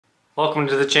Welcome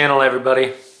to the channel,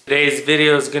 everybody. Today's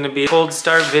video is going to be a cold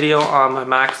start video on my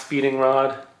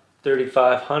Maxpeedingrod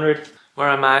 3500. Where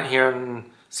I'm at here in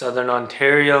southern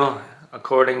Ontario,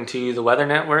 according to the weather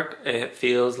network, it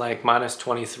feels like minus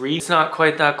 23. It's not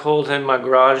quite that cold in my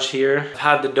garage here. I've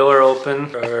had the door open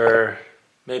for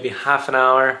maybe half an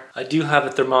hour. I do have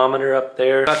a thermometer up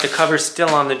there. Got the cover still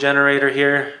on the generator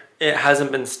here. It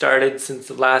hasn't been started since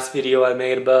the last video I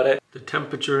made about it. The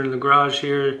temperature in the garage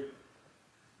here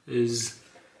is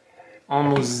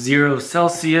almost 0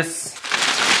 Celsius.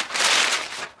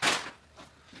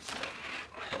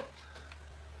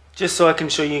 Just so I can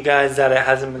show you guys that it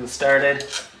hasn't been started.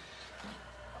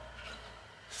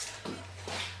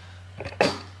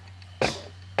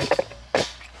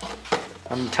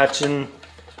 I'm touching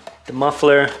the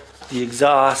muffler, the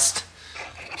exhaust.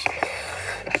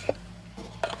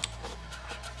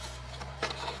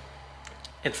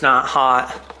 It's not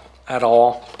hot at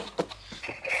all.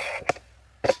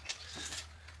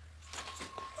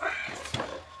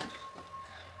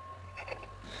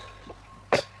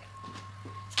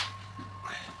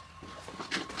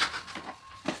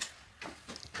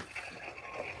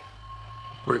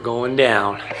 We're going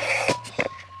down.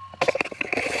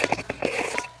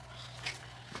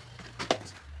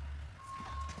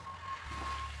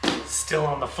 Still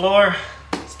on the floor,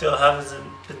 still hasn't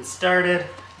been started.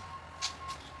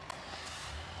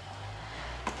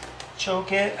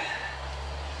 Choke it.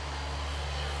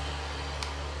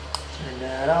 Turn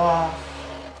that off.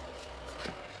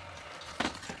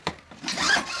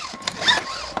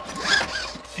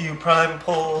 Few prime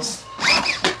pulls.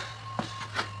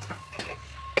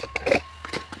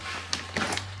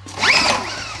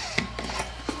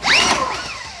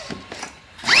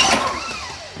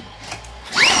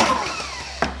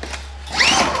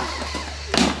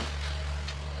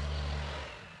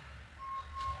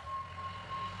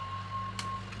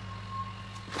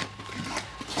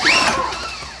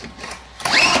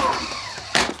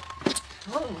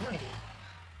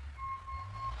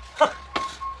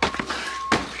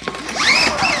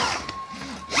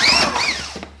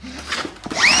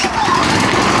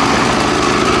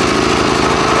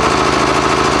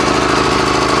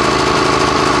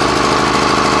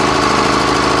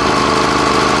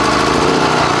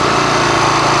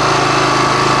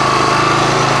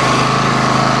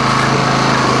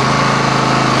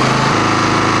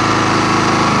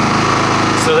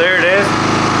 So there it is.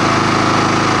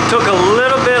 Took a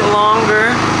little bit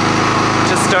longer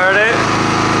to start it,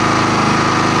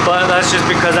 but that's just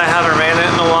because I haven't ran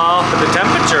it in a while. Put the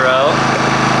temperature out.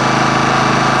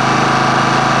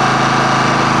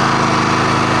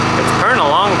 It's purring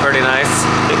along pretty nice.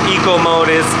 The eco mode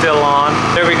is still on.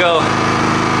 There we go.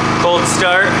 Cold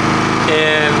start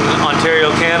in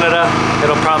Ontario, Canada.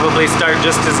 It'll probably start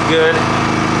just as good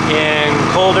in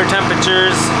colder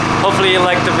temperatures. Hopefully you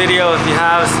liked the video. If you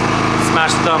have,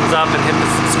 smash the thumbs up and hit the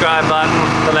subscribe button.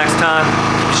 Till next time,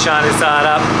 shine your side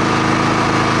up.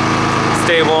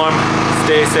 Stay warm,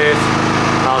 stay safe.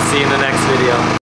 I'll see you in the next video.